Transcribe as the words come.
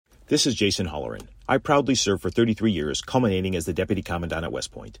This is Jason Holleran. I proudly served for 33 years, culminating as the Deputy Commandant at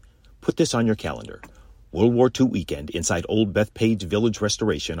West Point. Put this on your calendar. World War II weekend inside Old Bethpage Village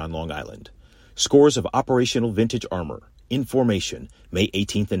Restoration on Long Island. Scores of operational vintage armor. In formation, May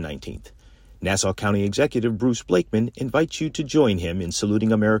 18th and 19th. Nassau County Executive Bruce Blakeman invites you to join him in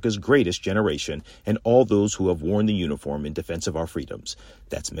saluting America's greatest generation and all those who have worn the uniform in defense of our freedoms.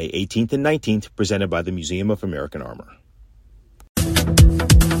 That's May 18th and 19th, presented by the Museum of American Armor.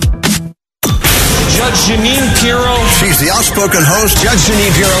 Judge Jeanine Pirro. She's the outspoken host. Judge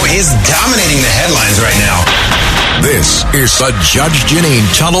Jeanine Pirro is dominating the headlines right now. This is the Judge Jeanine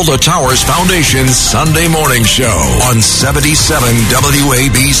Tunnel to Towers Foundation Sunday morning show on 77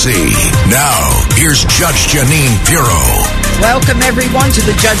 WABC. Now, here's Judge Jeanine Pirro. Welcome, everyone, to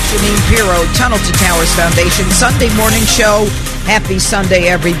the Judge Jeanine Pirro Tunnel to Towers Foundation Sunday morning show. Happy Sunday,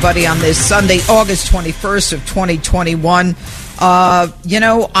 everybody, on this Sunday, August 21st of 2021.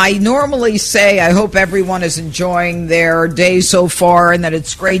 I normally say I hope everyone is enjoying their day so far and that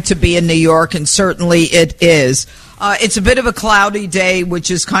it's great to be in New York, and certainly it is. It's a bit of a cloudy day, which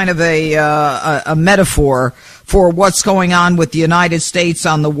is kind of a metaphor for what's going on with the United States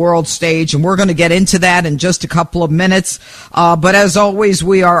on the world stage, and we're going to get into that in just a couple of minutes. But as always,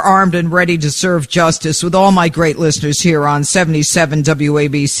 we are armed and ready to serve justice with all my great listeners here on 77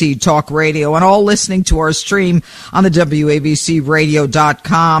 WABC Talk Radio and all listening to our stream on the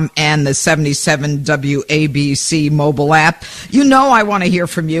WABCRadio.com and the 77 WABC mobile app. You know I want to hear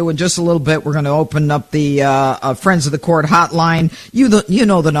from you. In just a little bit, we're going to open up the Friends of the Court hotline. You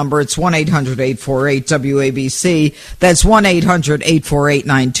know the number. It's 1-800-848-WABC. That's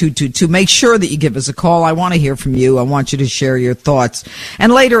 1-800-848-9222. Make sure that you give us a call. I want to hear from you. I want you to share your thoughts.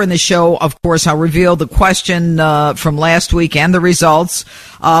 And later in the show, of course, I'll reveal the question from last week and the results.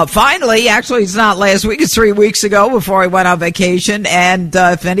 Finally, actually, it's not last week. It's 3 weeks ago before I went on vacation. And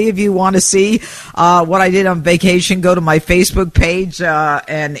if any of you want to see what I did on vacation, go to my Facebook page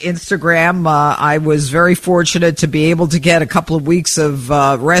and Instagram. I was very fortunate to be able to get a couple of weeks of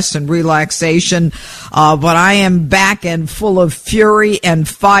rest and relaxation. But I am back and full of fury and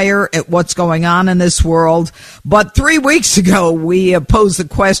fire at what's going on in this world. But 3 weeks ago, we posed the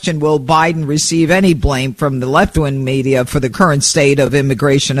question, will Biden receive any blame from the left-wing media for the current state of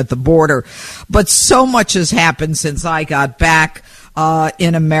immigration at the border? But so much has happened since I got back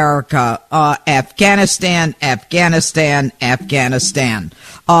in America. Afghanistan.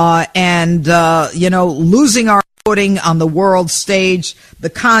 Losing our footing on the world stage, the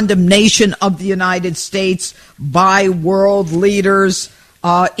condemnation of the United States by world leaders.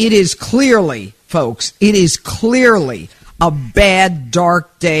 It is clearly, folks, a bad,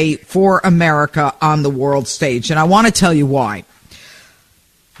 dark day for America on the world stage. And I want to tell you why.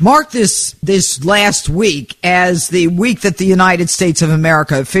 Mark this last week as the week that the United States of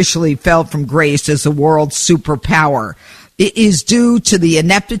America officially fell from grace as the world superpower. It is due to the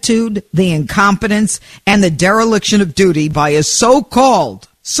ineptitude, the incompetence, and the dereliction of duty by a so-called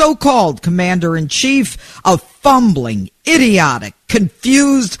commander-in-chief, a fumbling, idiotic,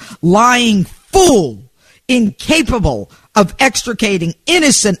 confused, lying fool, incapable of extricating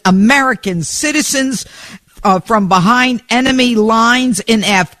innocent American citizens from behind enemy lines in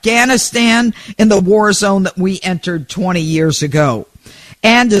Afghanistan in the war zone that we entered 20 years ago.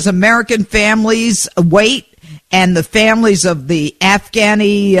 And as American families wait, and the families of the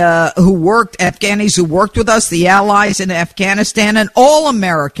Afghanis who worked with us, the allies in Afghanistan, and all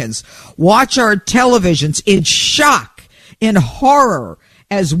Americans watch our televisions in shock, in horror,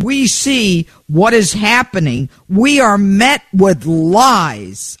 as we see what is happening. We are met with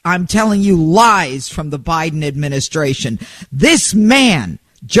lies. I'm telling you, lies from the Biden administration. This man,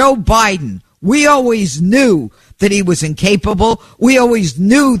 Joe Biden, we always knew that he was incapable. We always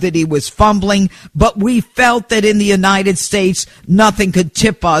knew that he was fumbling, but we felt that in the United States, nothing could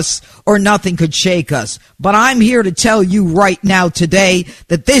tip us or nothing could shake us. But I'm here to tell you right now today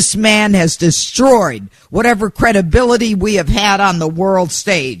that this man has destroyed whatever credibility we have had on the world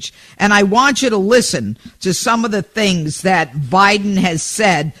stage. And I want you to listen to some of the things that Biden has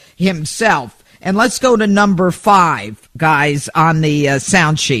said himself. And let's go to number 5, guys, on the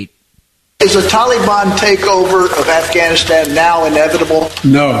sound sheet. Is the Taliban takeover of Afghanistan now inevitable?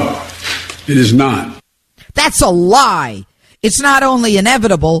 No, it is not. That's a lie. It's not only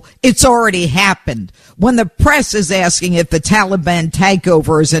inevitable, it's already happened. When the press is asking if the Taliban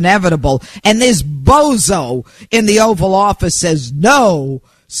takeover is inevitable, and this bozo in the Oval Office says no,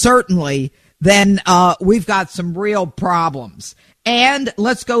 certainly, then we've got some real problems. And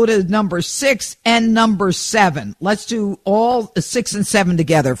let's go to number 6 and number 7. Let's do all 6 and 7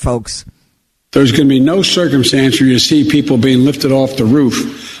 together, folks. There's going to be no circumstance where you see people being lifted off the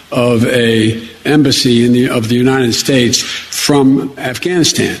roof of a embassy of the United States from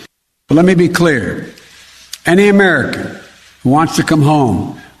Afghanistan. But let me be clear. Any American who wants to come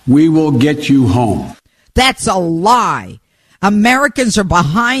home, we will get you home. That's a lie. Americans are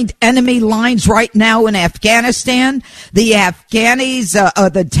behind enemy lines right now in Afghanistan. The Afghanis,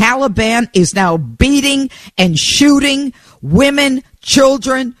 the Taliban is now beating and shooting women,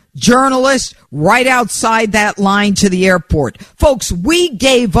 children, journalists right outside that line to the airport. Folks, we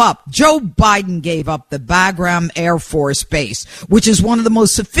gave up. Joe Biden gave up the Bagram Air Force Base, which is one of the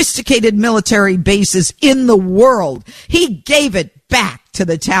most sophisticated military bases in the world. He gave it back to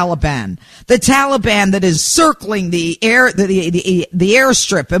the Taliban that is circling the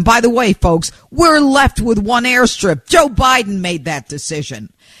airstrip. And by the way, folks, we're left with one airstrip. Joe Biden made that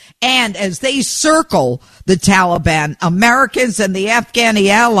decision. And as they circle the Taliban, Americans and the Afghani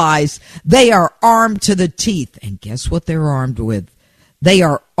allies, they are armed to the teeth. And guess what they're armed with? They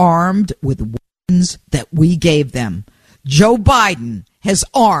are armed with weapons that we gave them. Joe Biden has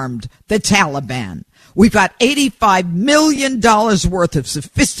armed the Taliban. We've got $85 million worth of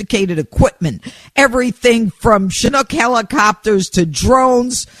sophisticated equipment, everything from Chinook helicopters to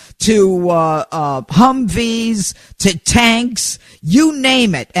drones to Humvees to tanks, you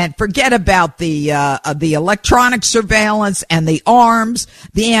name it. And forget about the electronic surveillance and the arms,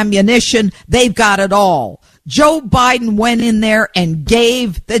 the ammunition. They've got it all. Joe Biden went in there and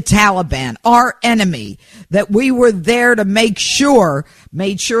gave the Taliban, our enemy, that we were there to made sure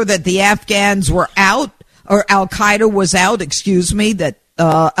that the Afghans were out, or Al-Qaeda was out, that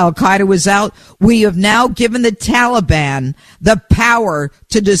Al-Qaeda was out. We have now given the Taliban the power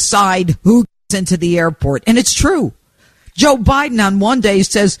to decide who gets into the airport. And it's true. Joe Biden on one day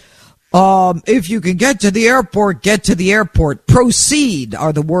says, if you can get to the airport, get to the airport. Proceed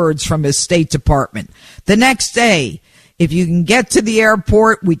are the words from his State Department. The next day, if you can get to the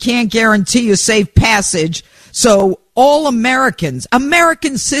airport, we can't guarantee you safe passage. So all American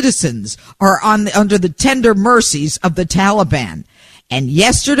citizens are under the tender mercies of the Taliban. And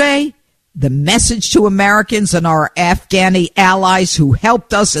yesterday, the message to Americans and our Afghani allies who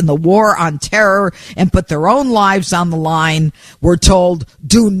helped us in the war on terror and put their own lives on the line were told,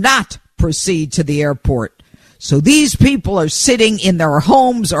 do not proceed to the airport. So these people are sitting in their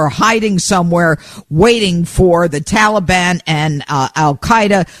homes or hiding somewhere waiting for the Taliban and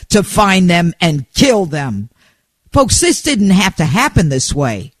Al-Qaeda to find them and kill them. Folks, this didn't have to happen this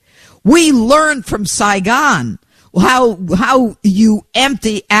way. We learned from Saigon how you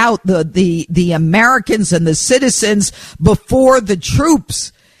empty out the Americans and the citizens before the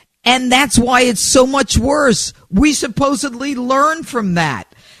troops. And that's why it's so much worse. We supposedly learned from that.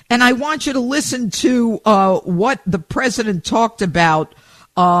 And I want you to listen to what the president talked about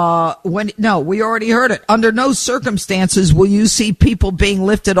we already heard it. Under no circumstances will you see people being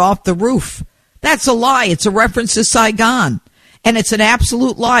lifted off the roof. That's a lie. It's a reference to Saigon. And it's an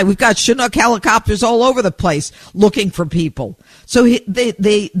absolute lie. We've got Chinook helicopters all over the place looking for people. So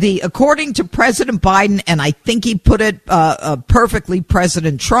according to President Biden, and I think he put it perfectly,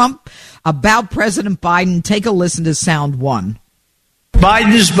 President Trump, about President Biden, take a listen to sound one.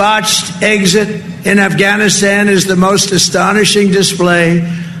 Biden's botched exit in Afghanistan is the most astonishing display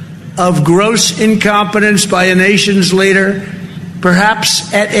of gross incompetence by a nation's leader,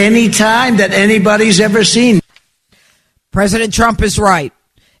 perhaps at any time that anybody's ever seen. President Trump is right.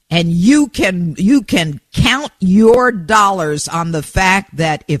 And you can count your dollars on the fact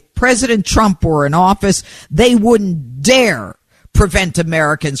that if President Trump were in office, they wouldn't dare prevent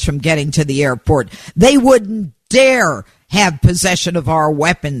Americans from getting to the airport. They wouldn't dare have possession of our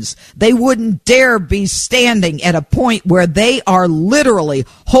weapons. They wouldn't dare be standing at a point where they are literally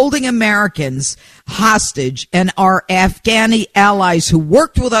holding Americans hostage and our Afghani allies who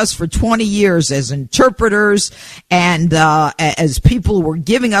worked with us for 20 years as interpreters and as people who were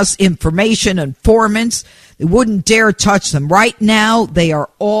giving us information, informants. They wouldn't dare touch them. Right now, they are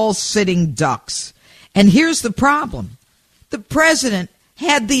all sitting ducks. And here's the problem. The president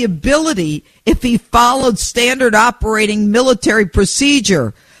had the ability, if he followed standard operating military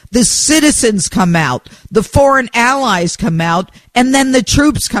procedure, the citizens come out, the foreign allies come out, and then the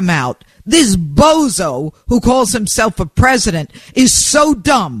troops come out. This bozo who calls himself a president is so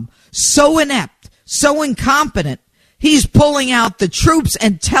dumb, so inept, so incompetent. He's pulling out the troops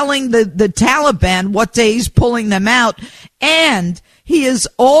and telling the Taliban what day he's pulling them out, and he is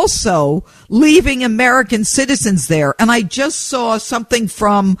also leaving American citizens there. And I just saw something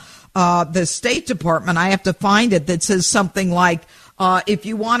from the State Department. I have to find it that says something like, if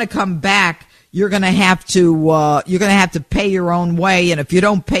you want to come back, you're going to have to pay your own way, and if you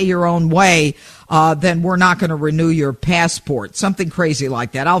don't pay your own way, then we're not going to renew your passport. Something crazy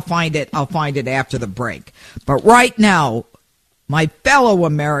like that. I'll find it after the break. But right now, my fellow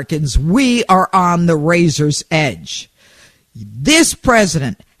Americans, we are on the razor's edge. This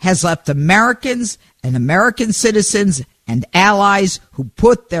president has left Americans and American citizens and allies who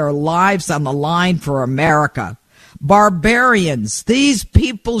put their lives on the line for America. Barbarians. These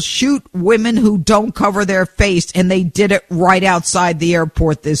people shoot women who don't cover their face, and they did it right outside the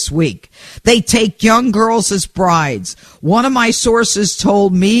airport this week. They take young girls as brides. One of my sources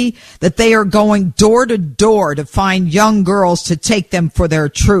told me that they are going door to door to find young girls to take them for their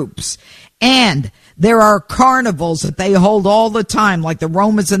troops. And there are carnivals that they hold all the time, like the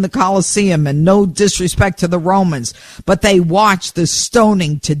Romans in the Colosseum, and no disrespect to the Romans, but they watch the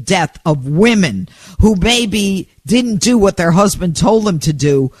stoning to death of women who maybe didn't do what their husband told them to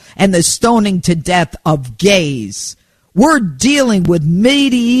do, and the stoning to death of gays. We're dealing with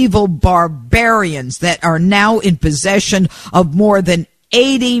medieval barbarians that are now in possession of more than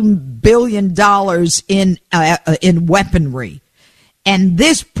 $80 billion in weaponry. And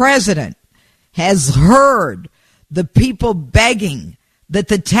this president has heard the people begging that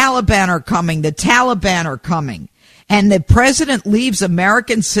the Taliban are coming. And the president leaves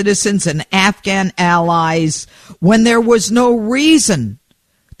American citizens and Afghan allies when there was no reason.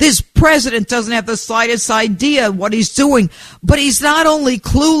 This president doesn't have the slightest idea of what he's doing, but he's not only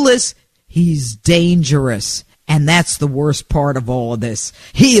clueless, he's dangerous. And that's the worst part of all of this.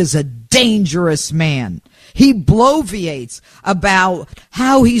 He is a dangerous man. He bloviates about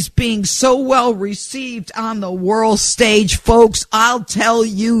how he's being so well received on the world stage. Folks, I'll tell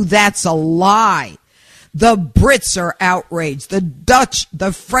you that's a lie. The Brits are outraged. The Dutch,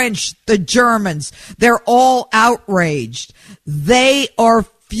 the French, the Germans, they're all outraged. They are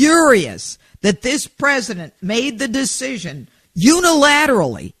furious that this president made the decision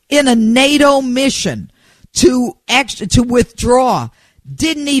unilaterally in a NATO mission to withdraw,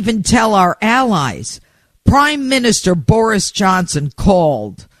 didn't even tell our allies. Prime Minister Boris Johnson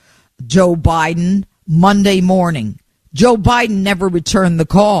called Joe Biden Monday morning. Joe Biden never returned the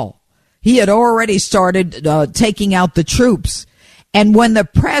call. He had already started taking out the troops. And when the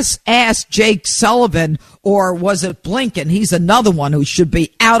press asked Jake Sullivan, or was it Blinken, he's another one who should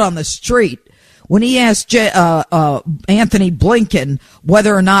be out on the street, when he asked Anthony Blinken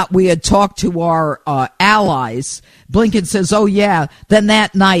whether or not we had talked to our allies, Blinken says, oh, yeah. Then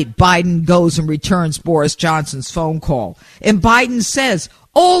that night, Biden goes and returns Boris Johnson's phone call. And Biden says,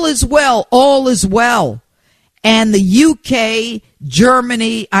 all is well, all is well. And the UK,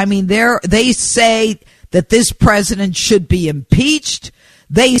 Germany, I mean, they say that this president should be impeached.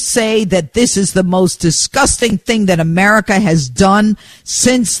 They say that this is the most disgusting thing that America has done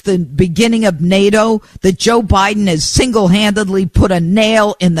since the beginning of NATO, that Joe Biden has single-handedly put a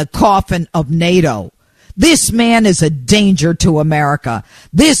nail in the coffin of NATO. This man is a danger to America.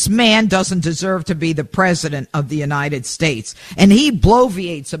 This man doesn't deserve to be the president of the United States. And he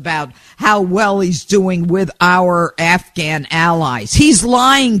bloviates about how well he's doing with our Afghan allies. He's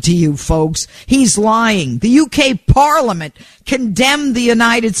lying to you, folks. He's lying. The UK Parliament condemned the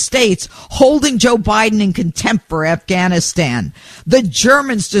United States, holding Joe Biden in contempt for Afghanistan. The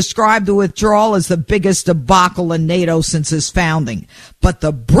Germans described the withdrawal as the biggest debacle in NATO since its founding. But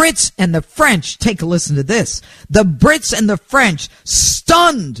the Brits and the French, take a listen to this, the Brits and the French,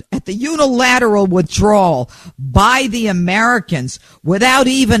 stunned at the unilateral withdrawal by the Americans without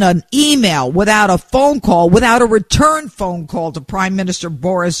even an email, without a phone call, without a return phone call to Prime Minister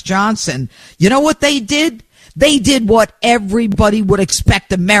Boris Johnson. You know what they did? They did what everybody would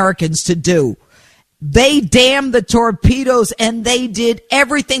expect Americans to do. They damned the torpedoes, and they did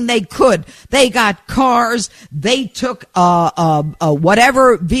everything they could. They got cars, they took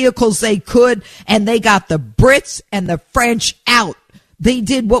whatever vehicles they could, and they got the Brits and the French out. They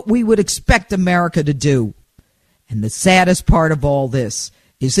did what we would expect America to do. And the saddest part of all this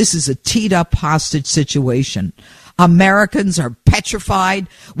is a teed-up hostage situation. Americans are petrified.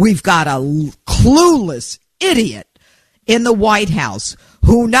 We've got a clueless idiot in the White House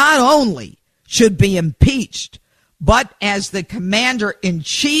who not only should be impeached, but as the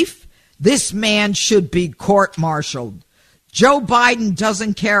commander-in-chief, this man should be court-martialed. Joe Biden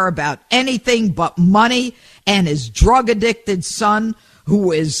doesn't care about anything but money and his drug-addicted son,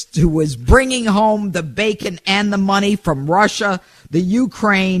 who is bringing home the bacon and the money from Russia, the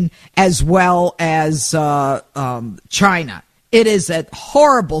Ukraine, as well as China. It is a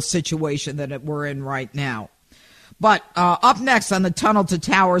horrible situation that we're in right now. But up next on the Tunnel to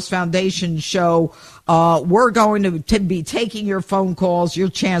Towers Foundation show, we're going to be taking your phone calls, your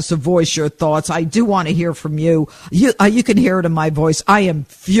chance to voice your thoughts. I do want to hear from you. You can hear it in my voice. I am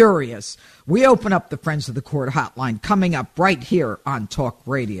furious. We open up the Friends of the Court hotline coming up right here on Talk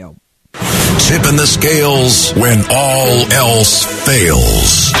Radio. Tipping the scales when all else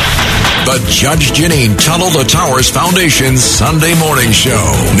fails. The Judge Jeanine Tunnel to Towers Foundation Sunday morning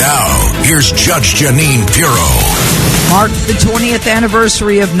show. Now, here's Judge Jeanine Pirro. Mark the 20th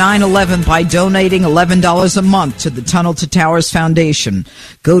anniversary of 9/11 by donating $11 a month to the Tunnel to Towers Foundation.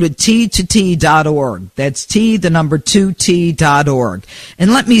 Go to T2T.org. That's T2T.org.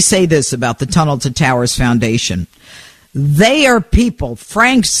 And let me say this about the Tunnel to Towers Foundation. They are people,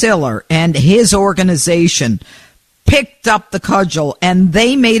 Frank Siller and his organization, picked up the cudgel and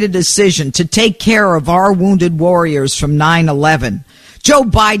they made a decision to take care of our wounded warriors from 9/11. Joe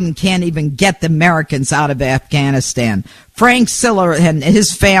Biden can't even get the Americans out of Afghanistan. Frank Siller and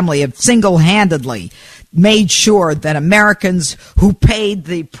his family have single-handedly made sure that Americans who paid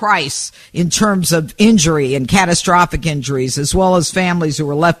the price in terms of injury and catastrophic injuries, as well as families who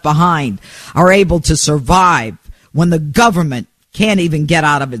were left behind, are able to survive when the government can't even get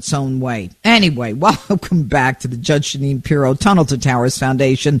out of its own way. Anyway, welcome back to the Judge Jeanine Pirro Tunnel to Towers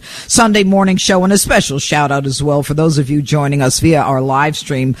Foundation Sunday morning show, and a special shout out as well for those of you joining us via our live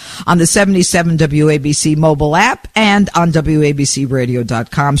stream on the 77 WABC mobile app and on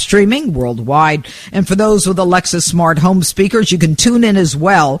WABCradio.com, streaming worldwide. And for those with Alexa smart home speakers, you can tune in as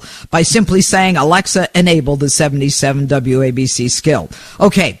well by simply saying, Alexa, enable the 77 WABC skill.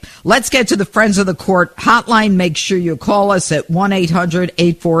 Okay, let's get to the Friends of the Court hotline. Make sure you call us at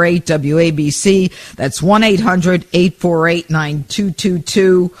 1-800-848-WABC. That's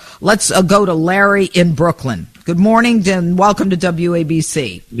 1-800-848-9222. Let's go to Larry in Brooklyn. Good morning and welcome to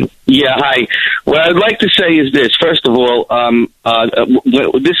WABC. Yeah, hi. What I'd like to say is this. First of all,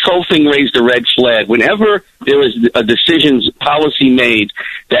 this whole thing raised a red flag. Whenever there is a decisions, policy made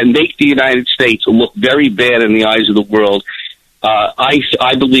that make the United States look very bad in the eyes of the world,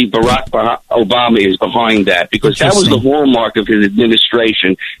 I believe Barack Obama is behind that, because that was the hallmark of his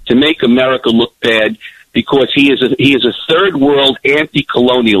administration, to make America look bad, because he is a third world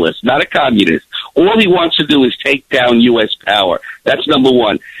anti-colonialist, not a communist. All he wants to do is take down U.S. power. That's number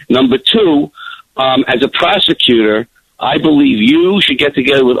one. Number two, as a prosecutor, I believe you should get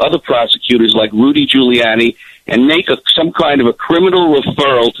together with other prosecutors like Rudy Giuliani and make some kind of a criminal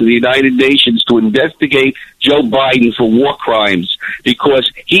referral to the United Nations to investigate Joe Biden for war crimes, because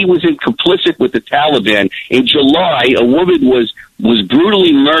he was complicit with the Taliban. In July, a woman was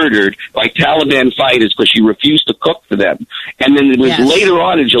brutally murdered by Taliban fighters because she refused to cook for them. And then it was later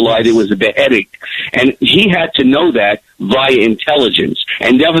on in July there was a beheading. And he had to know that via intelligence.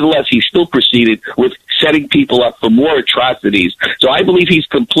 And nevertheless, he still proceeded with setting people up for more atrocities. So I believe he's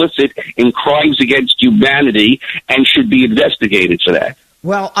complicit in crimes against humanity and should be investigated for that.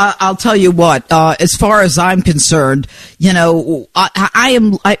 Well, I'll tell you what, as far as I'm concerned, you know, I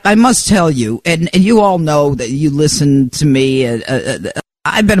must tell you, and you all know that you listen to me,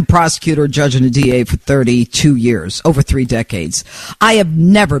 I've been a prosecutor, judge, and a DA for 32 years, over 3 decades. I have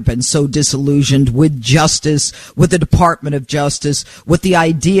never been so disillusioned with justice, with the Department of Justice, with the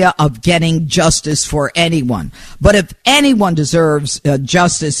idea of getting justice for anyone. But if anyone deserves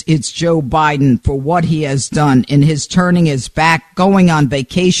justice, it's Joe Biden for what he has done in his turning his back, going on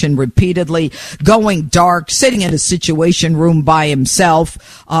vacation repeatedly, going dark, sitting in a situation room by himself.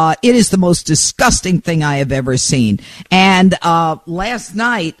 It is the most disgusting thing I have ever seen. And last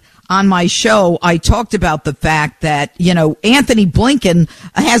night on my show, I talked about the fact that, you know, Anthony Blinken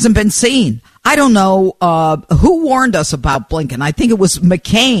hasn't been seen. I don't know who warned us about Blinken. I think it was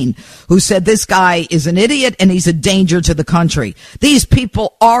McCain who said this guy is an idiot and he's a danger to the country. These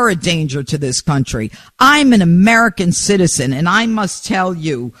people are a danger to this country. I'm an American citizen, and I must tell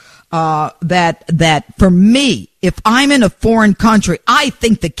you that for me, if I'm in a foreign country, I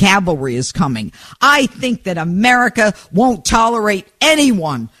think the cavalry is coming. I think that America won't tolerate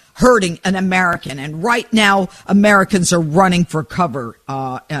anyone hurting an American. And right now, Americans are running for cover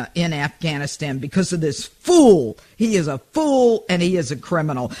in Afghanistan because of this fool. He is a fool and he is a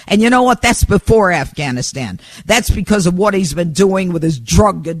criminal. And you know what? That's before Afghanistan. That's because of what he's been doing with his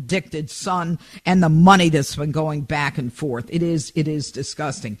drug-addicted son and the money that's been going back and forth. It is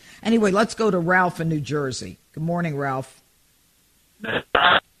disgusting. Anyway, let's go to Ralph in New Jersey. Good morning, Ralph.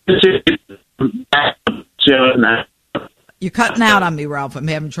 You're cutting out on me, Ralph. I'm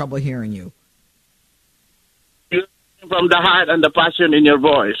having trouble hearing you. From the heart and the passion in your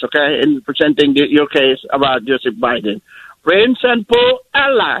voice, okay, in presenting your case about Joseph Biden. Prince and Poe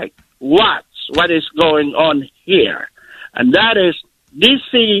alike. What's what is going on here. And that is,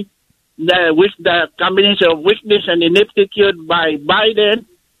 DC, with the combination of weakness and ineptitude by Biden,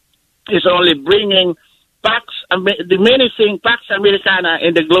 is only bringing diminishing Pax Americana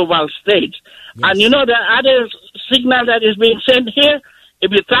in the global stage. Yes. And you know the other signal that is being sent here? If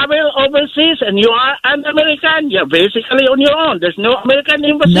you travel overseas and you are an American, you're basically on your own. There's no American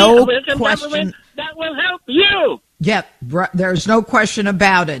embassy, American government that will help you. Yep, there's no question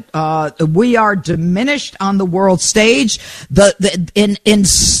about it. We are diminished on the world stage. In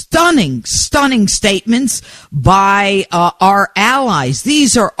stunning statements by our allies.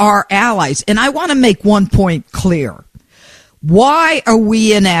 These are our allies, and I want to make one point clear. Why are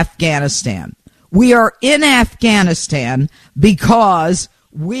we in Afghanistan? We are in Afghanistan because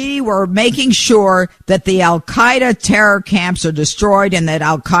we were making sure that the Al-Qaeda terror camps are destroyed and that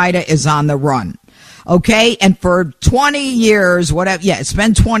Al-Qaeda is on the run. Okay, and for 20 years, it's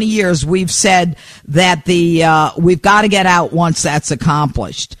been 20 years, we've said that we've got to get out once that's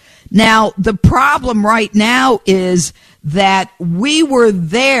accomplished. Now, the problem right now is that we were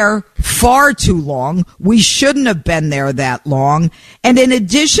there far too long. We shouldn't have been there that long. And in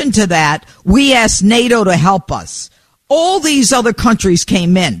addition to that, we asked NATO to help us. All these other countries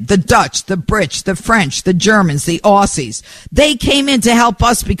came in, the Dutch, the Brits, the French, the Germans, the Aussies. They came in to help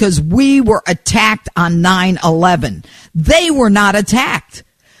us because we were attacked on 9/11. They were not attacked.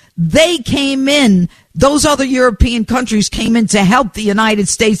 They came in, those other European countries came in to help the United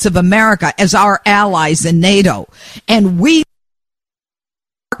States of America as our allies in NATO. And we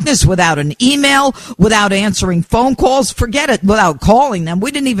without an email, without answering phone calls, forget it, without calling them.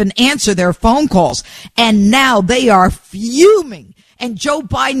 We didn't even answer their phone calls. And now they are fuming. And Joe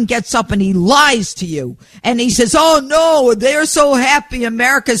Biden gets up and he lies to you. And he says, oh, no, they're so happy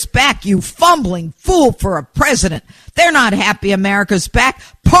America's back. You fumbling fool for a president. They're not happy America's back.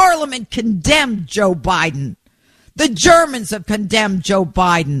 Parliament condemned Joe Biden. The Germans have condemned Joe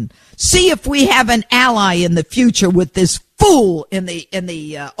Biden. See if we have an ally in the future with this fool in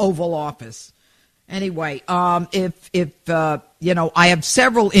the Oval Office. Anyway, if I have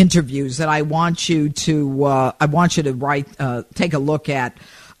several interviews that I want you to take a look at.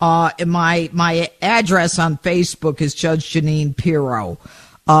 My address on Facebook is Judge Jeanine Pirro.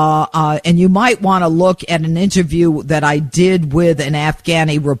 And you might want to look at an interview that I did with an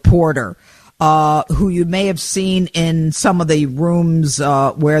Afghani reporter, who you may have seen in some of the rooms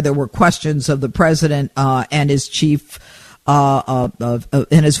where there were questions of the president and his chief and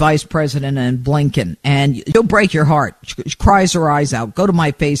his vice president and Blinken. And you'll break your heart. She cries her eyes out. Go to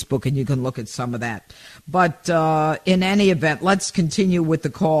my Facebook and you can look at some of that. But in any event, let's continue with the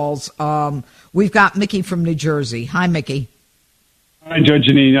calls. We've got Mickey from New Jersey. Hi, Mickey. Hi, Judge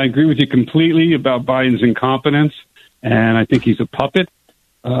Jeanine. I agree with you completely about Biden's incompetence, and I think he's a puppet.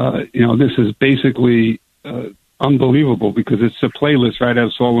 This is basically unbelievable because it's a playlist right out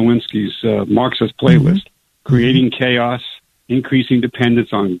of Saul Lewinsky's Marxist playlist, creating chaos, increasing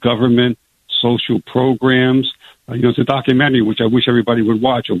dependence on government, social programs. It's a documentary which I wish everybody would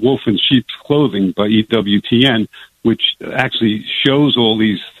watch, A Wolf in Sheep's Clothing by EWTN, which actually shows all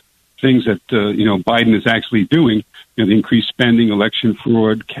these things that, Biden is actually doing. The increased spending, election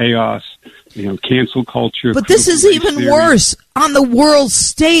fraud, chaos, cancel culture. But this is even worse. On the world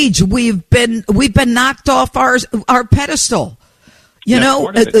stage, we've been knocked off our pedestal.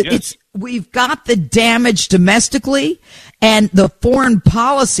 We've got the damage domestically and the foreign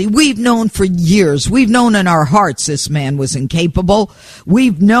policy. We've known for years. We've known in our hearts this man was incapable.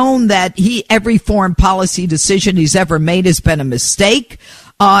 We've known that every foreign policy decision he's ever made has been a mistake.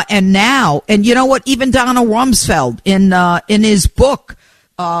 And you know what? Even Donald Rumsfeld in his book,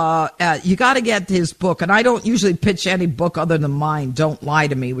 you got to get his book. And I don't usually pitch any book other than mine, Don't Lie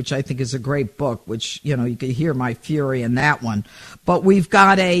to Me, which I think is a great book, which, you could hear my fury in that one. But we've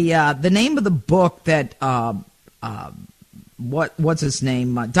got the name of the book that, what's his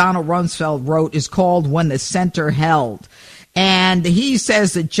name? Donald Rumsfeld wrote is called When the Center Held. And he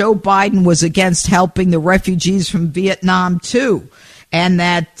says that Joe Biden was against helping the refugees from Vietnam too. And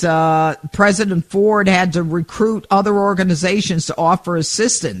that President Ford had to recruit other organizations to offer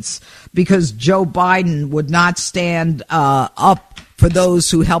assistance because Joe Biden would not stand up for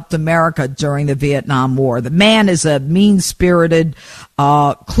those who helped America during the Vietnam War. The man is a mean-spirited,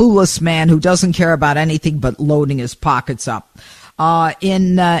 clueless man who doesn't care about anything but loading his pockets up.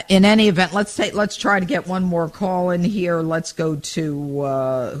 In any event, let's try to get one more call in here. Let's go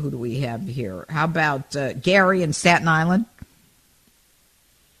to who do we have here? How about Gary in Staten Island?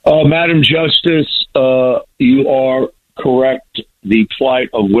 Madam Justice, you are correct. The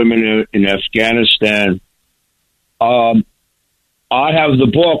plight of women in Afghanistan. I have the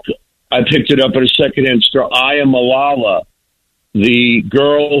book, I picked it up at a secondhand store. Aya Malala, the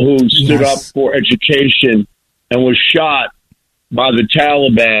girl who stood up for education and was shot by the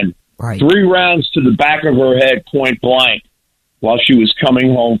Taliban. Right. 3 rounds to the back of her head, point blank, while she was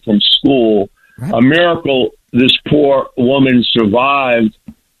coming home from school. Right. A miracle this poor woman survived.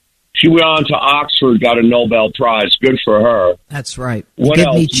 She went on to Oxford, got a Nobel Prize. Good for her. That's right. What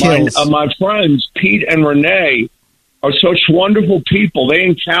else? My friends, Pete and Renee, are such wonderful people. They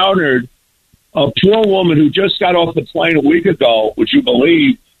encountered a poor woman who just got off the plane a week ago, would you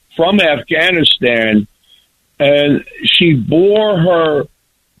believe, from Afghanistan, and she bore her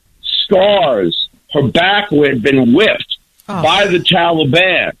scars. Her back had been whipped by the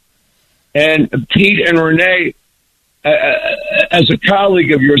Taliban. And Pete and Renee, as a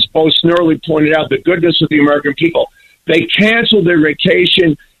colleague of yours, both snarly pointed out the goodness of the American people. They canceled their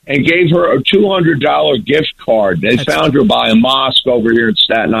vacation and gave her a $200 gift card. They found her by a mosque over here in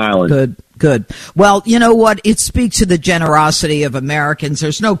Staten Island. Good. Well, you know what? It speaks to the generosity of Americans.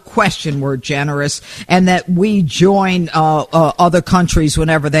 There's no question we're generous, and that we join other countries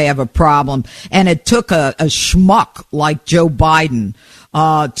whenever they have a problem. And it took a schmuck like Joe Biden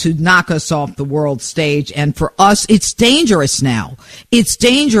to knock us off the world stage. And for us, it's dangerous now. It's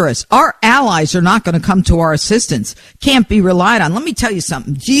dangerous. Our allies are not going to come to our assistance. Can't be relied on. Let me tell you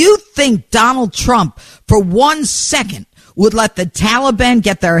something. Do you think Donald Trump, for 1 second, would let the Taliban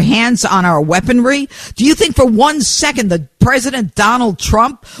get their hands on our weaponry? Do you think for 1 second that President Donald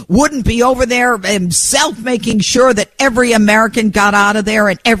Trump wouldn't be over there himself making sure that every American got out of there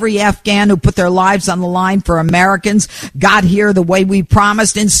and every Afghan who put their lives on the line for Americans got here the way we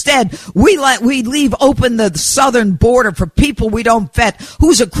promised? Instead, we leave open the southern border for people we don't vet.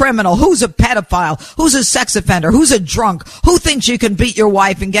 Who's a criminal? Who's a pedophile? Who's a sex offender? Who's a drunk? Who thinks you can beat your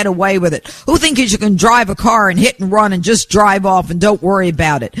wife and get away with it? Who thinks you can drive a car and hit and run and just drive off and don't worry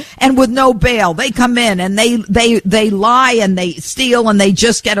about it? And with no bail, they come in and they lie and they steal and they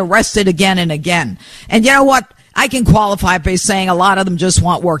just get arrested again and again. And you know what? I can qualify by saying a lot of them just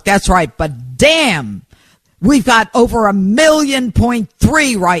want work. That's right. But damn, we've got over 1.3 million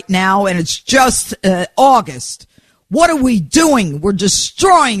right now, and it's just August. What are we doing? We're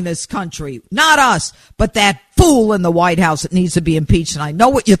destroying this country. Not us, but that fool in the White House that needs to be impeached. And I know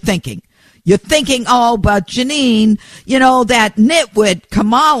what you're thinking. You're thinking, oh, but Jeanine, you know, that nitwit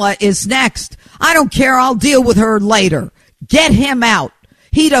Kamala is next. I don't care. I'll deal with her later. Get him out.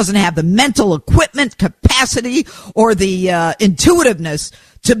 He doesn't have the mental equipment, capacity, or the intuitiveness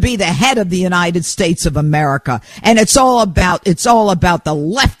to be the head of the United States of America. And it's all about the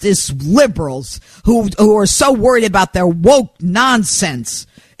leftist liberals who are so worried about their woke nonsense.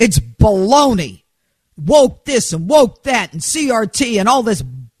 It's baloney. Woke this and woke that and CRT and all this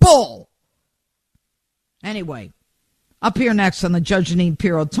bull. Anyway, up here next on the Judge Jeanine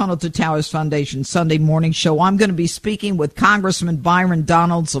Pirro Tunnel to Towers Foundation Sunday morning show, I'm going to be speaking with Congressman Byron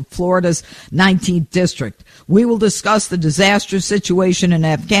Donalds of Florida's 19th District. We will discuss the disastrous situation in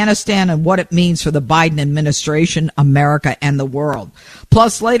Afghanistan and what it means for the Biden administration, America, and the world.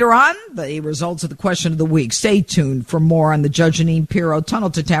 Plus, later on, the results of the question of the week. Stay tuned for more on the Judge Jeanine Pirro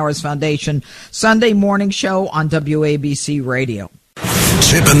Tunnel to Towers Foundation Sunday morning show on WABC Radio.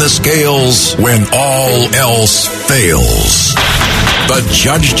 Tipping the scales when all else fails. The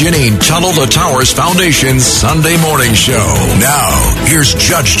Judge Jeanine Tunnel to Towers Foundation Sunday morning show. Now, here's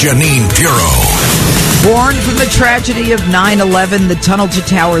Judge Jeanine Pirro. Born from the tragedy of 9/11, the Tunnel to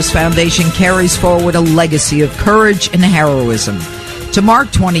Towers Foundation carries forward a legacy of courage and heroism. To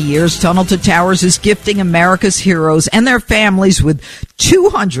mark 20 years, Tunnel to Towers is gifting America's heroes and their families with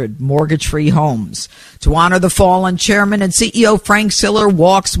 200 mortgage-free homes. To honor the fallen chairman and CEO, Frank Siller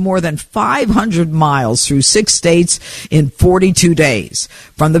walks more than 500 miles through 6 states in 42 days,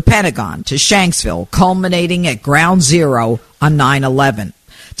 from the Pentagon to Shanksville, culminating at Ground Zero on 9/11.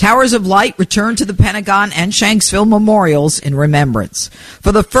 Towers of Light return to the Pentagon and Shanksville memorials in remembrance.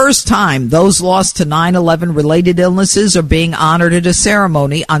 For the first time, those lost to 9/11 related illnesses are being honored at a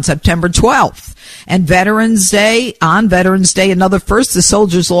ceremony on September 12th. And on Veterans Day, another first, the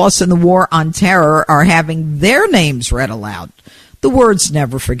soldiers lost in the War on Terror are having their names read aloud. The words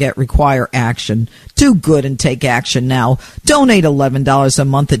never forget require action. Do good and take action now. Donate $11 a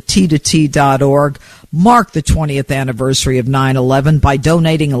month at t2t.org. Mark the 20th anniversary of 9/11 by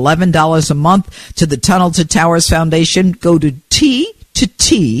donating $11 a month to the Tunnel to Towers Foundation. Go to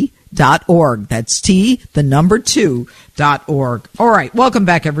t2t.org T2.org. That's T2.org. All right. Welcome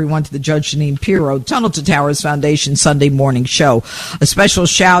back, everyone, to the Judge Jeanine Pirro Tunnel to Towers Foundation Sunday morning show. A special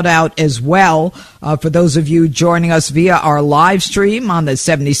shout out as well for those of you joining us via our live stream on the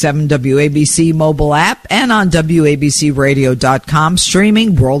 77 WABC mobile app and on WABCradio.com,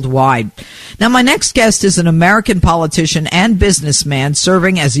 streaming worldwide. Now, my next guest is an American politician and businessman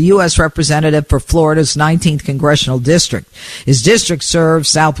serving as a U.S. representative for Florida's 19th Congressional District. His district serves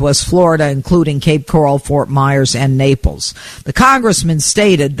Southwest Florida, including Cape Coral, Fort Myers, and Naples. The congressman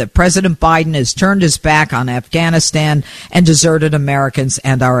stated that President Biden has turned his back on Afghanistan and deserted Americans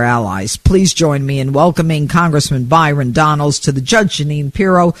and our allies. Please join me in welcoming Congressman Byron Donalds to the Judge Jeanine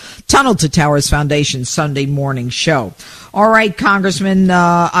Pirro Tunnel to Towers Foundation Sunday morning show. All right, Congressman,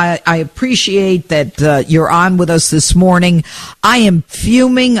 I appreciate that you're on with us this morning. I am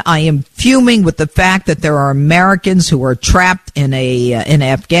fuming with the fact that there are Americans who are trapped in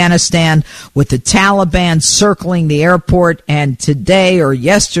Afghanistan with the Taliban circling the airport. And today or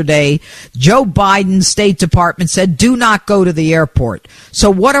yesterday, Joe Biden's State Department said, do not go to the airport. So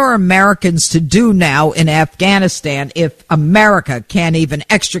what are Americans to do now in Afghanistan if America can't even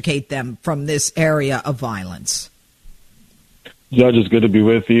extricate them from this area of violence? Judge, it's good to be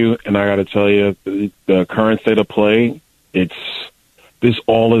with you, and I got to tell you, the current state of play, this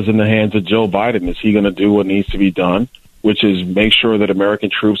all is in the hands of Joe Biden. Is he going to do what needs to be done, which is make sure that American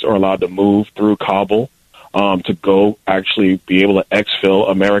troops are allowed to move through Kabul to go actually be able to exfil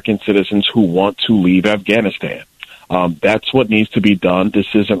American citizens who want to leave Afghanistan? That's what needs to be done.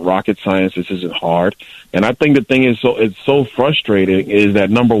 This isn't rocket science. This isn't hard. And I think the thing is it's so frustrating is that,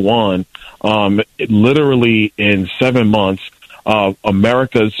 number one, literally in 7 months,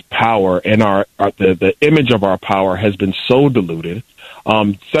 America's power and the image of our power has been so diluted.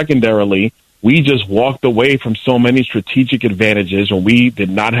 Secondarily, we just walked away from so many strategic advantages when we did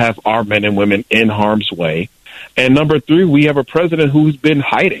not have our men and women in harm's way. And number three, we have a president who's been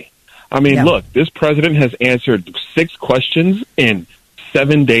hiding. I mean, Look, this president has answered 6 questions in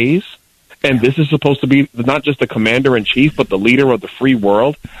 7 days. And this is supposed to be not just the commander-in-chief, but the leader of the free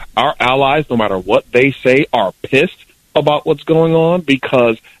world. Our allies, no matter what they say, are pissed about what's going on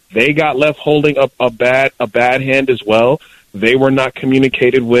because they got left holding a bad hand as well. They were not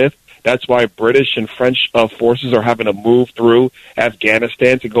communicated with. That's why British and French forces are having to move through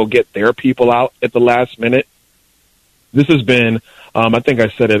Afghanistan to go get their people out at the last minute. This has been, I think I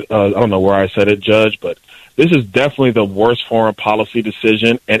said it, I don't know where I said it, Judge, but this is definitely the worst foreign policy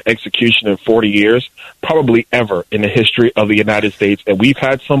decision and execution in 40 years, probably ever in the history of the United States. And we've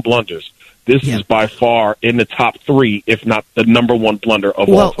had some blunders. This is by far in the top 3, if not the number 1 blunder of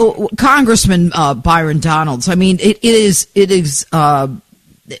all time. Well, Congressman Byron Donalds, I mean, it is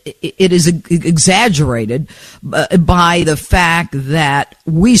exaggerated by the fact that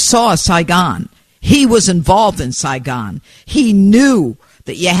we saw Saigon. He was involved in Saigon. He knew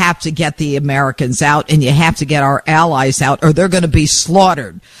that you have to get the Americans out and you have to get our allies out or they're going to be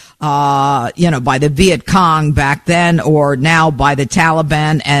slaughtered. By the Viet Cong back then or now by the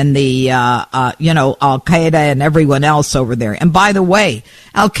Taliban and the, Al-Qaeda and everyone else over there. And by the way,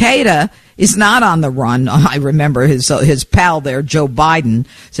 Al-Qaeda is not on the run. I remember his pal there, Joe Biden,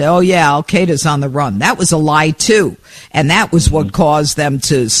 said, oh, yeah, Al-Qaeda's on the run. That was a lie, too. And that was what caused them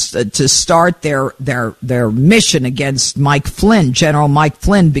to start their mission against Mike Flynn, General Mike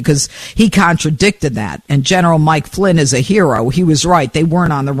Flynn, because he contradicted that. And General Mike Flynn is a hero. He was right. They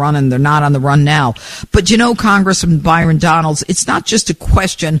weren't on the run, and they're not on the run now. But, Congressman Byron Donalds, it's not just a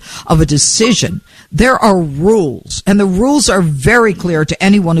question of a decision. There are rules, and the rules are very clear to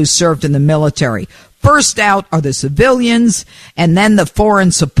anyone who served in the military. First out are the civilians, and then the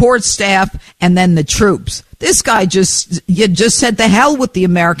foreign support staff, and then the troops. This guy just said to hell with the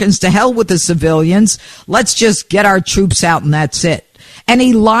Americans, to hell with the civilians. Let's just get our troops out, and that's it. And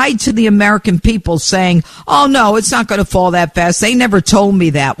he lied to the American people saying, oh, no, it's not going to fall that fast. They never told me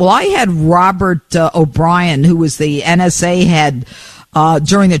that. Well, I had Robert O'Brien, who was the NSA head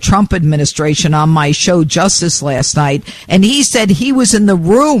during the Trump administration on my show Justice last night, and he said he was in the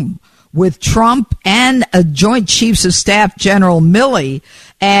room with Trump and Joint Chiefs of Staff General Milley,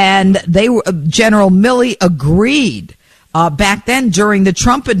 and General Milley agreed back then during the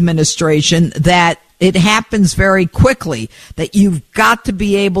Trump administration that it happens very quickly, that you've got to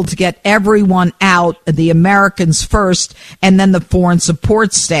be able to get everyone out, the Americans first, and then the foreign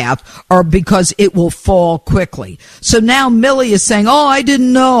support staff, or because it will fall quickly. So now Milley is saying, oh, I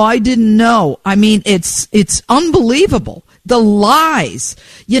didn't know. I mean, it's unbelievable. The lies.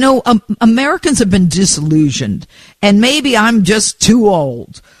 Americans have been disillusioned, and maybe I'm just too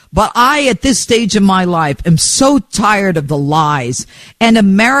old. But I, at this stage of my life, am so tired of the lies. And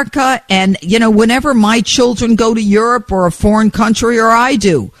America, and, whenever my children go to Europe or a foreign country, or I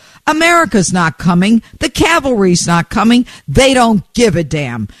do, America's not coming. The cavalry's not coming. They don't give a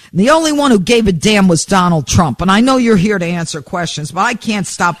damn. The only one who gave a damn was Donald Trump. And I know you're here to answer questions, but I can't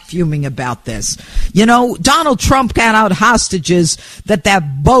stop fuming about this. Donald Trump got out hostages that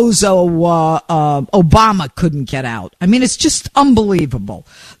bozo Obama couldn't get out. I mean, it's just unbelievable.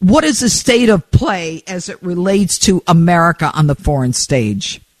 What is the state of play as it relates to America on the foreign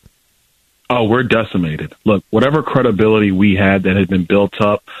stage? Oh, we're decimated. Look, whatever credibility we had that had been built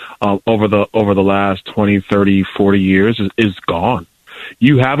up over the last 20, 30, 40 years is gone.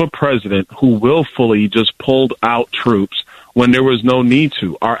 You have a president who willfully just pulled out troops when there was no need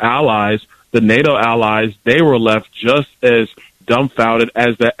to. Our allies, the NATO allies, they were left just as dumbfounded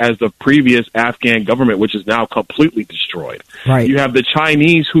as the previous Afghan government, which is now completely destroyed. Right. You have the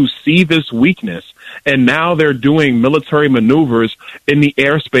Chinese who see this weakness, and now they're doing military maneuvers in the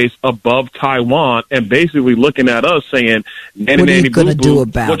airspace above Taiwan and basically looking at us saying, what are you going to do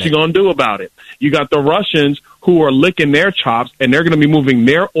about it? What you going to do about it? You got the Russians who are licking their chops, and they're going to be moving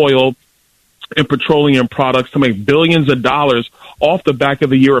their oil and petroleum products to make billions of dollars off the back of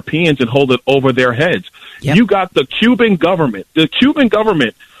the Europeans and hold it over their heads. Yep. You got the Cuban government,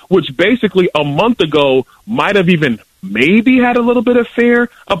 which basically a month ago might have even maybe had a little bit of fear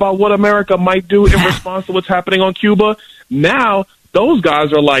about what America might do in response to what's happening on Cuba. Now, those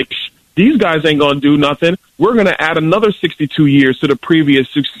guys are like, these guys ain't going to do nothing. We're going to add another 62 years to the previous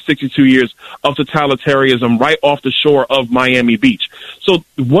 62 years of totalitarianism right off the shore of Miami Beach. So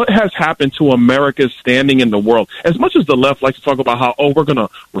what has happened to America's standing in the world? As much as the left likes to talk about how, we're going to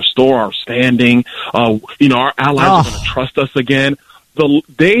restore our standing, our allies are going to trust us again.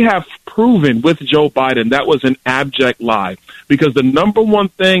 They have proven with Joe Biden that was an abject lie, because the number one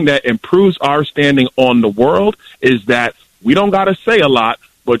thing that improves our standing on the world is that we don't got to say a lot,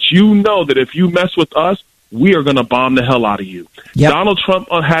 but that if you mess with us, we are going to bomb the hell out of you. Yep. Donald Trump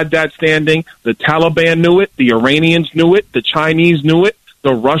had that standing. The Taliban knew it. The Iranians knew it. The Chinese knew it.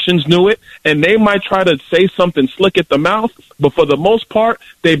 The Russians knew it. And they might try to say something slick at the mouth, but for the most part,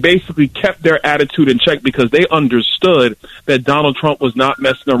 they basically kept their attitude in check because they understood that Donald Trump was not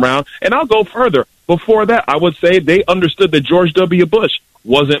messing around. And I'll go further. Before that, I would say they understood that George W. Bush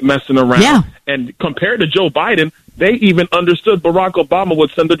wasn't messing around. Yeah. And compared to Joe Biden, they even understood Barack Obama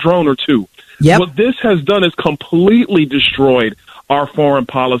would send a drone or two. Yep. What this has done is completely destroyed our foreign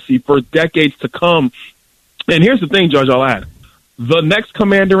policy for decades to come. And here's the thing, Judge, I'll add. The next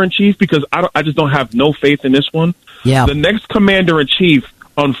commander-in-chief, because I just don't have no faith in this one. Yeah. The next commander-in-chief,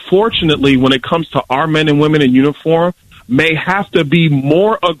 unfortunately, when it comes to our men and women in uniform, may have to be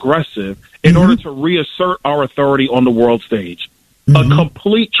more aggressive in order to reassert our authority on the world stage. A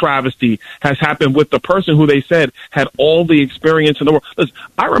complete travesty has happened with the person who they said had all the experience in the world. Listen,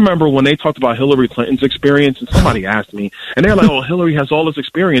 I remember when they talked about Hillary Clinton's experience, and somebody asked me, and they're like, Hillary has all this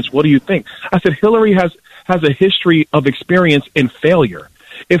experience. What do you think? I said, Hillary has a history of experience in failure.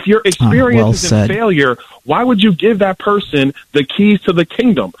 If your experience is in failure, why would you give that person the keys to the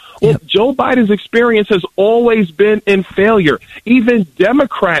kingdom? Well, Joe Biden's experience has always been in failure. Even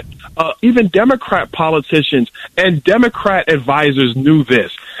Democrat politicians and Democrat advisors knew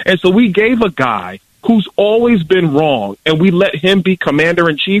this. And so we gave a guy who's always been wrong, and we let him be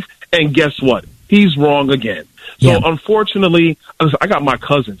commander-in-chief, and guess what? He's wrong again. So unfortunately, I got my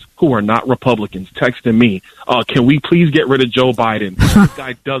cousins who are not Republicans texting me, can we please get rid of Joe Biden? This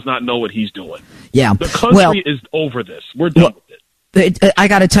guy does not know what he's doing. Yeah. The country is over this. We're done with it. I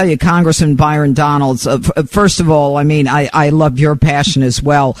got to tell you, Congressman Byron Donalds, first of all, I mean, I love your passion as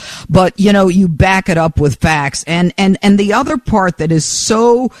well, but you back it up with facts. And the other part that is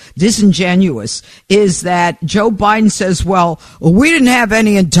so disingenuous is that Joe Biden says, well, we didn't have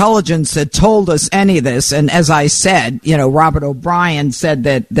any intelligence that told us any of this. And as I said, Robert O'Brien said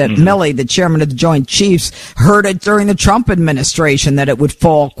that Milley, the chairman of the Joint Chiefs, heard it during the Trump administration that it would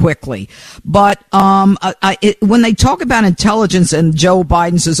fall quickly. But, when they talk about intelligence, and Joe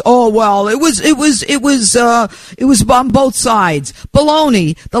Biden says, "Oh well, it was on both sides."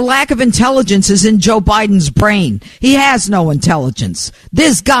 Baloney. The lack of intelligence is in Joe Biden's brain. He has no intelligence.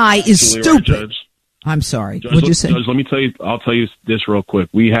 This guy is stupid. Right, Judge. I'm sorry. What'd you say? Judge, let me tell you. I'll tell you this real quick.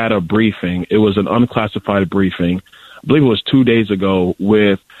 We had a briefing. It was an unclassified briefing. I believe it was 2 days ago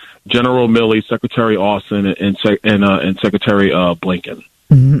with General Milley, Secretary Austin, and Secretary Blinken.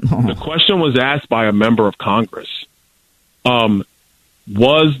 The question was asked by a member of Congress.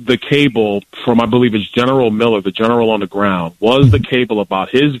 Was the cable from, I believe it's General Miller, the general on the ground, was the cable about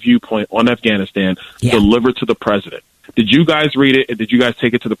his viewpoint on Afghanistan delivered to the president? Did you guys read it, and did you guys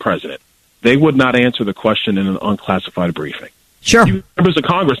take it to the president? They would not answer the question in an unclassified briefing. Sure. Members of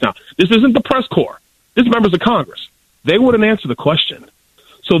Congress now. This isn't the press corps. This is members of Congress. They wouldn't answer the question.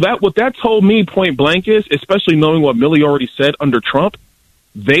 So what that told me point blank is, especially knowing what Milley already said under Trump,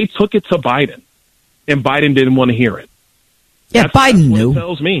 they took it to Biden, and Biden didn't want to hear it. Yeah, Biden knew. It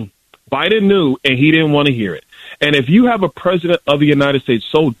tells me Biden knew, and he didn't want to hear it. And if you have a president of the United States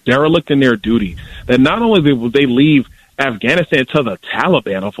so derelict in their duty that not only will they leave Afghanistan to the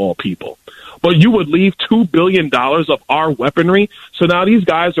Taliban of all people, but you would leave $2 billion of our weaponry. So now these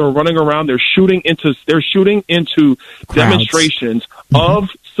guys are running around. They're shooting into demonstrations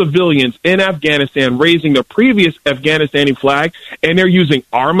of civilians in Afghanistan, raising the previous Afghanistani flag, and they're using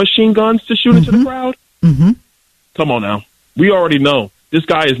our machine guns to shoot into the crowd. Come on now. We already know this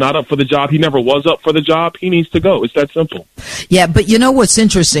guy is not up for the job. He never was up for the job. He needs to go. It's that simple. Yeah, but you know what's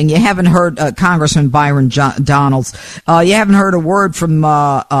interesting? You haven't heard Congressman Byron Donalds. You haven't heard a word from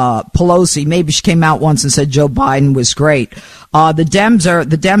Pelosi. Maybe she came out once and said Joe Biden was great. The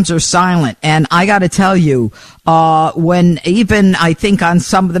Dems are silent, and I got to tell you, when even I think on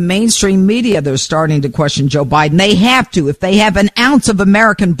some of the mainstream media they're starting to question Joe Biden. They have to. If they have an ounce of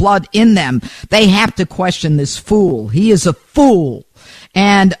American blood in them, they have to question this fool. He is a fool.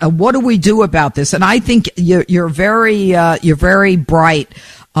 And what do we do about this? And I think you're very bright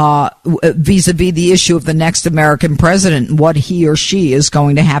vis-a-vis the issue of the next American president and what he or she is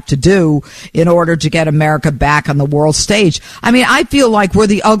going to have to do in order to get America back on the world stage. I mean, I feel like we're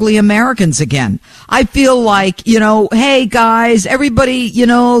the ugly Americans again. I feel like, hey guys, everybody,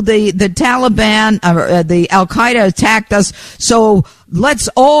 the Taliban, the Al-Qaeda attacked us, so let's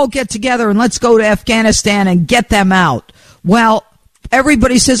all get together and let's go to Afghanistan and get them out. Well,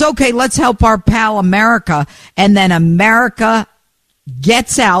 everybody says, okay, let's help our pal America, and then America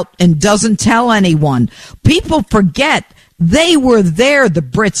gets out and doesn't tell anyone. People forget they were there, the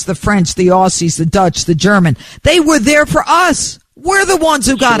Brits, the French, the Aussies, the Dutch, the German. They were there for us. We're the ones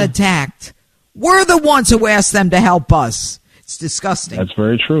who got attacked. We're the ones who asked them to help us. It's disgusting. That's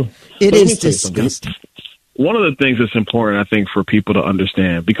very true. It is disgusting. One of the things that's important, I think, for people to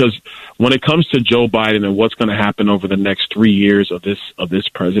understand, because when it comes to Joe Biden and what's going to happen over the next 3 years of this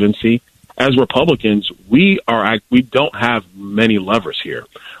presidency, as Republicans, we don't have many levers here.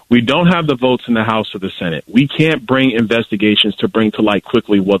 We don't have the votes in the House or the Senate. We can't bring investigations to bring to light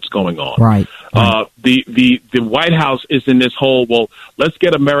quickly what's going on. Right. The White House is in this whole, well, let's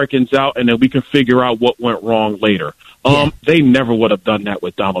get Americans out and then we can figure out what went wrong later. They never would have done that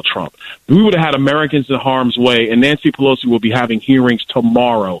with Donald Trump. We would have had Americans in harm's way, and Nancy Pelosi will be having hearings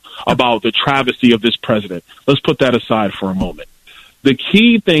tomorrow about the travesty of this president. Let's put that aside for a moment. The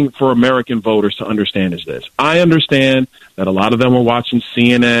key thing for American voters to understand is this. I understand that a lot of them were watching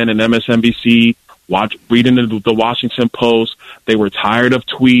CNN and MSNBC, reading the Washington Post. They were tired of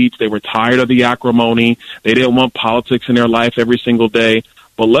tweets. They were tired of the acrimony. They didn't want politics in their life every single day.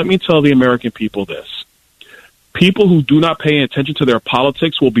 But let me tell the American people this. People who do not pay attention to their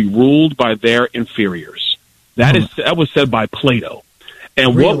politics will be ruled by their inferiors. That was said by Plato.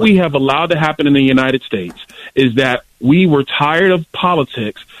 And what we have allowed to happen in the United States is that we were tired of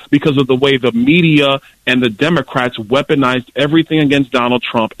politics because of the way the media and the Democrats weaponized everything against Donald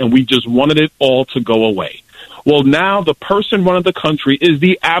Trump, and we just wanted it all to go away. Well, now the person running the country is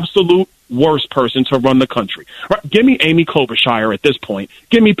the absolute worst person to run the country. Right? Give me Amy Klobuchar at this point.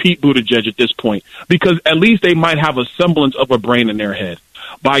 Give me Pete Buttigieg at this point, because at least they might have a semblance of a brain in their head.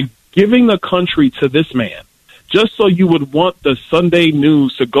 By giving the country to this man, just so you would want the Sunday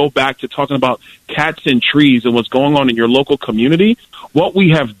news to go back to talking about cats and trees and what's going on in your local community, what we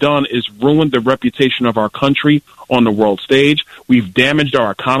have done is ruined the reputation of our country on the world stage. We've damaged our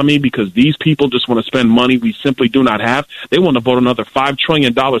economy because these people just want to spend money we simply do not have. They want to vote another $5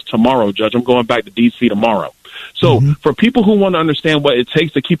 trillion tomorrow, Judge. I'm going back to D.C. tomorrow. So for people who want to understand what it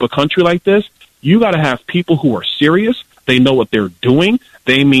takes to keep a country like this, you got to have people who are serious. They know what they're doing.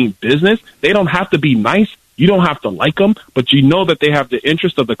 They mean business. They don't have to be nice. You don't have to like them, but you know that they have the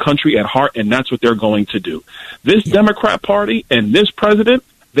interest of the country at heart, and that's what they're going to do. This Democrat Party and this president,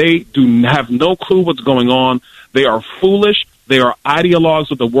 they do have no clue what's going on. They are foolish. They are ideologues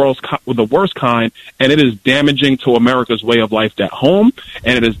of the worst kind, and it is damaging to America's way of life at home,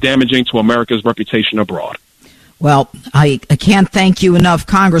 and it is damaging to America's reputation abroad. Well, I can't thank you enough,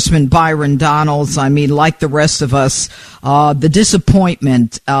 Congressman Byron Donalds. I mean, like the rest of us, the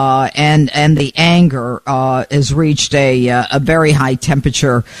disappointment and the anger has reached a very high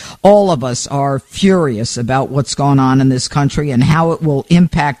temperature. All of us are furious about what's going on in this country and how it will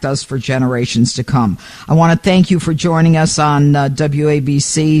impact us for generations to come. I want to thank you for joining us on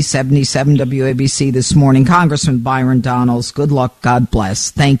WABC, 77 WABC this morning. Congressman Byron Donalds, good luck. God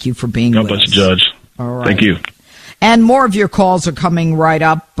bless. Thank you for being with us. God bless you, Judge. All right. Thank you. And more of your calls are coming right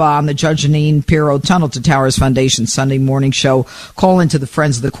up on the Judge Jeanine Pirro Tunnel to Towers Foundation Sunday morning show. Call into the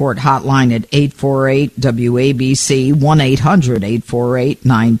Friends of the Court hotline at 848-WABC,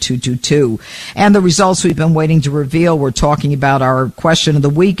 1-800-848-9222. And the results we've been waiting to reveal, we're talking about our question of the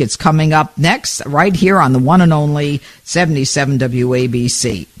week. It's coming up next right here on the one and only 77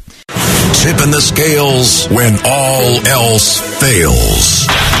 WABC. Tip in the scales when all else fails.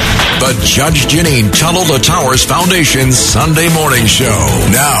 The Judge Jeanine Tunnel to Towers Foundation Sunday morning show.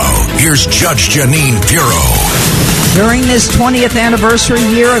 Now, here's Judge Jeanine Pirro. During this 20th anniversary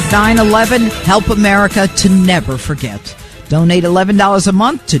year of 9/11, help America to never forget. Donate $11 a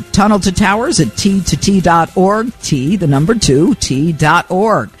month to Tunnel to Towers at T2T.org. T, the number 2,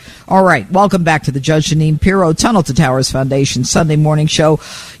 T.org. All right, welcome back to the Judge Jeanine Pirro Tunnel to Towers Foundation Sunday morning show.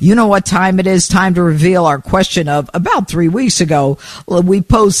 You know what time it is. Time to reveal our question of about 3 weeks ago. We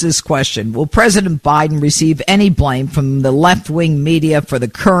posed this question. Will President Biden receive any blame from the left-wing media for the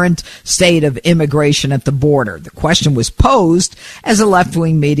current state of immigration at the border? The question was posed as the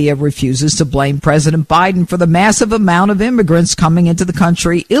left-wing media refuses to blame President Biden for the massive amount of immigrants coming into the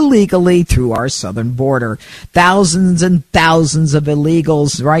country illegally through our southern border. Thousands and thousands of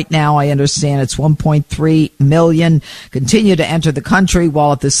illegals right now. I understand it's 1.3 million continue to enter the country,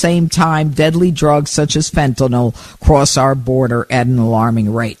 while at the same time deadly drugs such as fentanyl cross our border at an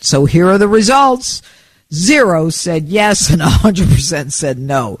alarming rate. So here are the results. 0 said yes and 100% said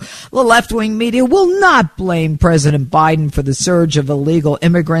no. The left-wing media will not blame President Biden for the surge of illegal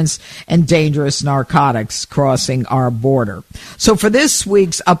immigrants and dangerous narcotics crossing our border. So for this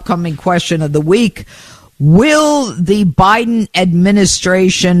week's upcoming question of the week, will the Biden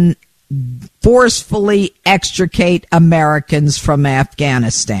administration forcefully extricate Americans from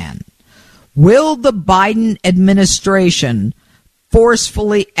Afghanistan? Will the Biden administration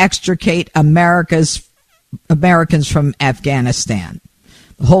forcefully extricate Americans from Afghanistan?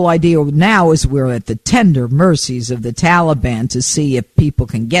 The whole idea now is we're at the tender mercies of the Taliban to see if people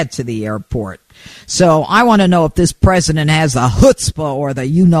can get to the airport. So I want to know if this president has the chutzpah or the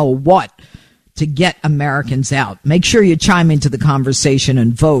you-know-what to get Americans out. Make sure you chime into the conversation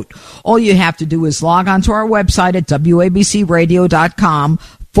and vote. All you have to do is log on to our website at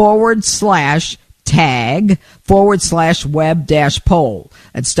wabcradio.com/tag/web-poll.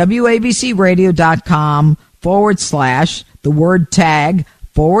 That's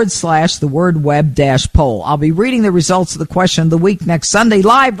wabcradio.com/tag/web-poll. I'll be reading the results of the question of the week next Sunday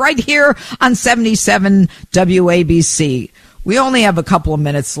live right here on 77 WABC. We only have a couple of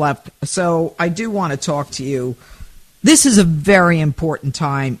minutes left, so I do want to talk to you. This is a very important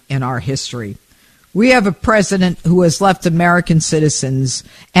time in our history. We have a president who has left American citizens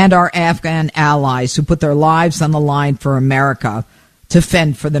and our Afghan allies who put their lives on the line for America to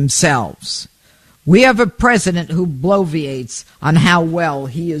fend for themselves. We have a president who bloviates on how well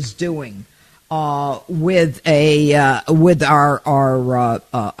he is doing with our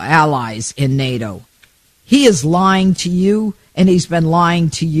allies in NATO. He is lying to you, and he's been lying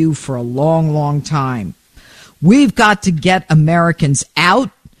to you for a long, long time. We've got to get Americans out,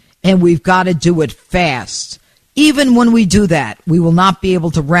 and we've got to do it fast. Even when we do that, we will not be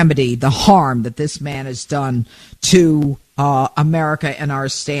able to remedy the harm that this man has done to America and our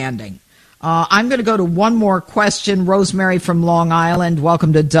standing. I'm going to go to one more question. Rosemary from Long Island.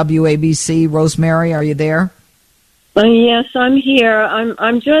 Welcome to WABC. Rosemary, are you there? Yes, I'm here.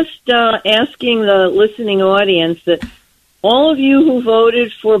 I'm just asking the listening audience that all of you who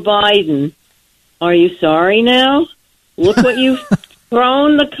voted for Biden, are you sorry now? Look what you've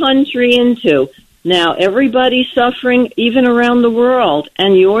thrown the country into. Now, everybody's suffering, even around the world,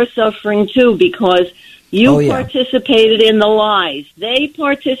 and you're suffering too because you participated in the lies. They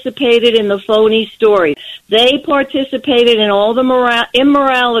participated in the phony story. They participated in all the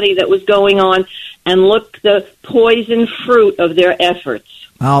immorality that was going on, and look the poison fruit of their efforts.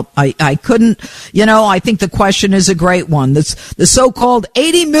 Well, I couldn't, I think the question is a great one. The so-called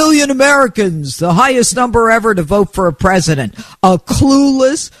 80 million Americans, the highest number ever to vote for a president, a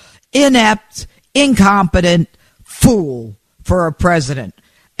clueless, inept, incompetent fool for a president.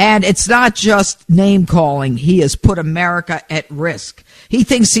 And it's not just name calling. He has put America at risk. He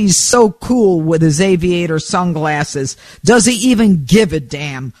thinks he's so cool with his aviator sunglasses. Does he even give a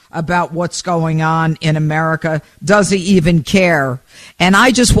damn about what's going on in America? Does he even care? And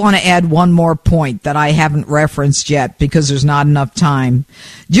I just want to add one more point that I haven't referenced yet because there's not enough time.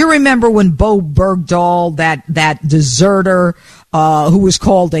 Do you remember when Bo Bergdahl, that deserter who was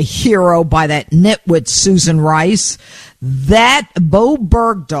called a hero by that nitwit Susan Rice, that Bo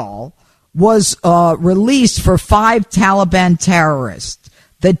Bergdahl was released for 5 Taliban terrorists.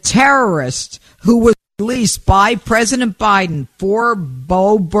 The terrorist who was released by President Biden for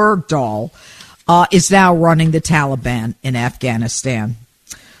Bo Bergdahl is now running the Taliban in Afghanistan.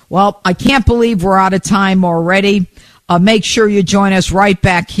 Well, I can't believe we're out of time already. Make sure you join us right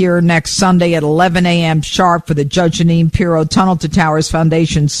back here next Sunday at 11 a.m. sharp for the Judge Jeanine Pirro Tunnel to Towers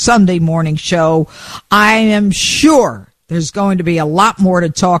Foundation Sunday morning show. I am sure there's going to be a lot more to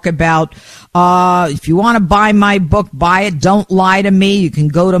talk about. If you want to buy my book, buy it. Don't lie to me. You can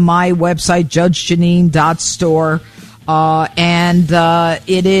go to my website, judgejeanine.store.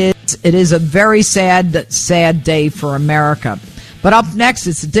 It is a very sad day for America. But up next,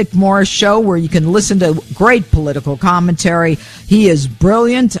 it's the Dick Morris Show, where you can listen to great political commentary. He is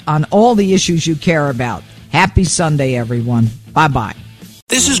brilliant on all the issues you care about. Happy Sunday, everyone. Bye-bye.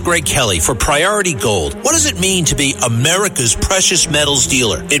 This is Greg Kelly for Priority Gold. What does it mean to be America's precious metals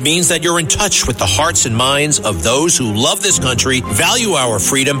dealer? It means that you're in touch with the hearts and minds of those who love this country, value our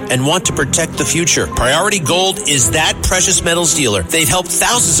freedom, and want to protect the future. Priority Gold is that precious metals dealer. They've helped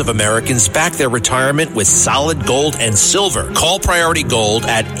thousands of Americans back their retirement with solid gold and silver. Call Priority Gold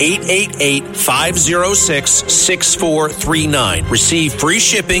at 888-506-6439. Receive free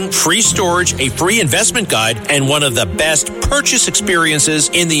shipping, free storage, a free investment guide, and one of the best purchase experiences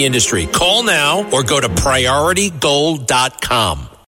in the industry. Call now or go to PriorityGold.com.